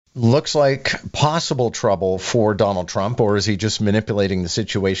looks like possible trouble for Donald Trump, or is he just manipulating the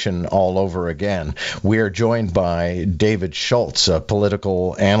situation all over again? We are joined by David Schultz, a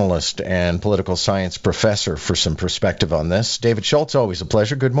political analyst and political science professor, for some perspective on this. David Schultz, always a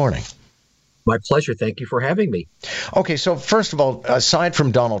pleasure. Good morning. My pleasure. Thank you for having me. Okay, so first of all, aside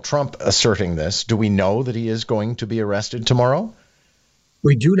from Donald Trump asserting this, do we know that he is going to be arrested tomorrow?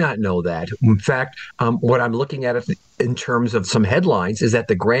 We do not know that. In fact, what I'm looking at in terms of some headlines is that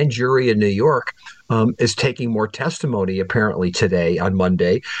the grand jury in New York is taking more testimony apparently today on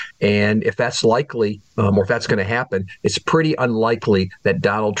Monday. And if that's likely, or if that's going to happen, it's pretty unlikely that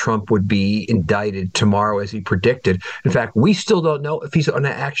Donald Trump would be indicted tomorrow as he predicted. In fact, we still don't know if he's going to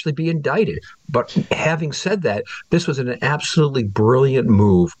actually be indicted. But having said that, this was an absolutely brilliant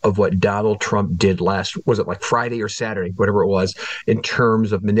move of what Donald Trump did was it like Friday or Saturday, whatever it was, in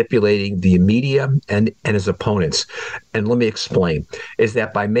terms of manipulating the media and his opponents. And let me explain, is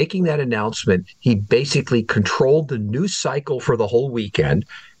that by making that announcement, he basically controlled the news cycle for the whole weekend.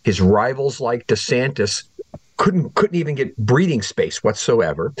 His rivals like DeSantis couldn't even get breathing space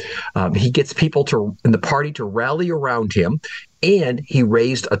whatsoever. He gets people in the party to rally around him, and he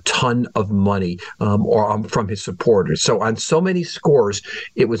raised a ton of money from his supporters. So on so many scores,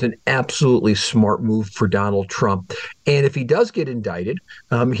 it was an absolutely smart move for Donald Trump. And if he does get indicted,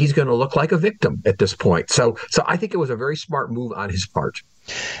 he's going to look like a victim at this point. So I think it was a very smart move on his part.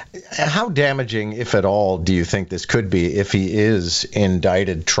 How damaging, if at all, do you think this could be if he is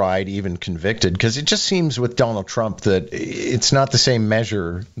indicted, tried, even convicted? Because it just seems with Donald Trump that it's not the same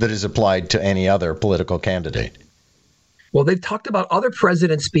measure that is applied to any other political candidate. Well, they've talked about other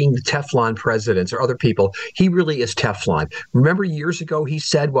presidents being the Teflon presidents or other people. He really is Teflon. Remember years ago, he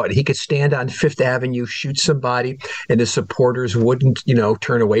said he could stand on Fifth Avenue, shoot somebody, and his supporters wouldn't,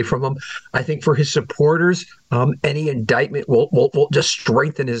 turn away from him. I think for his supporters, any indictment will just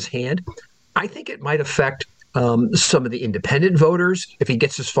strengthen his hand. I think it might affect some of the independent voters if he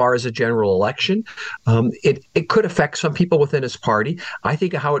gets as far as a general election. It could affect some people within his party. I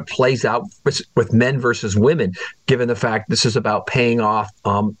think how it plays out with men versus women, given the fact this is about paying off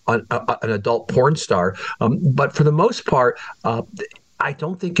an adult porn star. But for the most part, I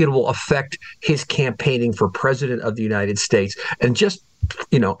don't think it will affect his campaigning for president of the United States. And just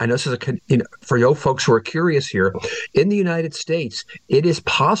I know this is for you folks who are curious here, in the United States, it is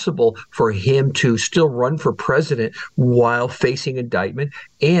possible for him to still run for president while facing indictment.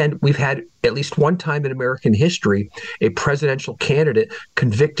 And we've had at least one time in American history, a presidential candidate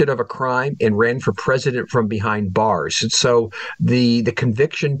convicted of a crime and ran for president from behind bars. And so the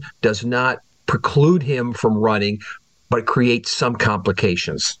conviction does not preclude him from running, but creates some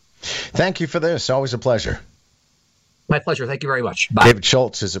complications. Thank you for this. Always a pleasure. My pleasure. Thank you very much. Bye. David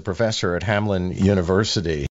Schultz is a professor at Hamline University.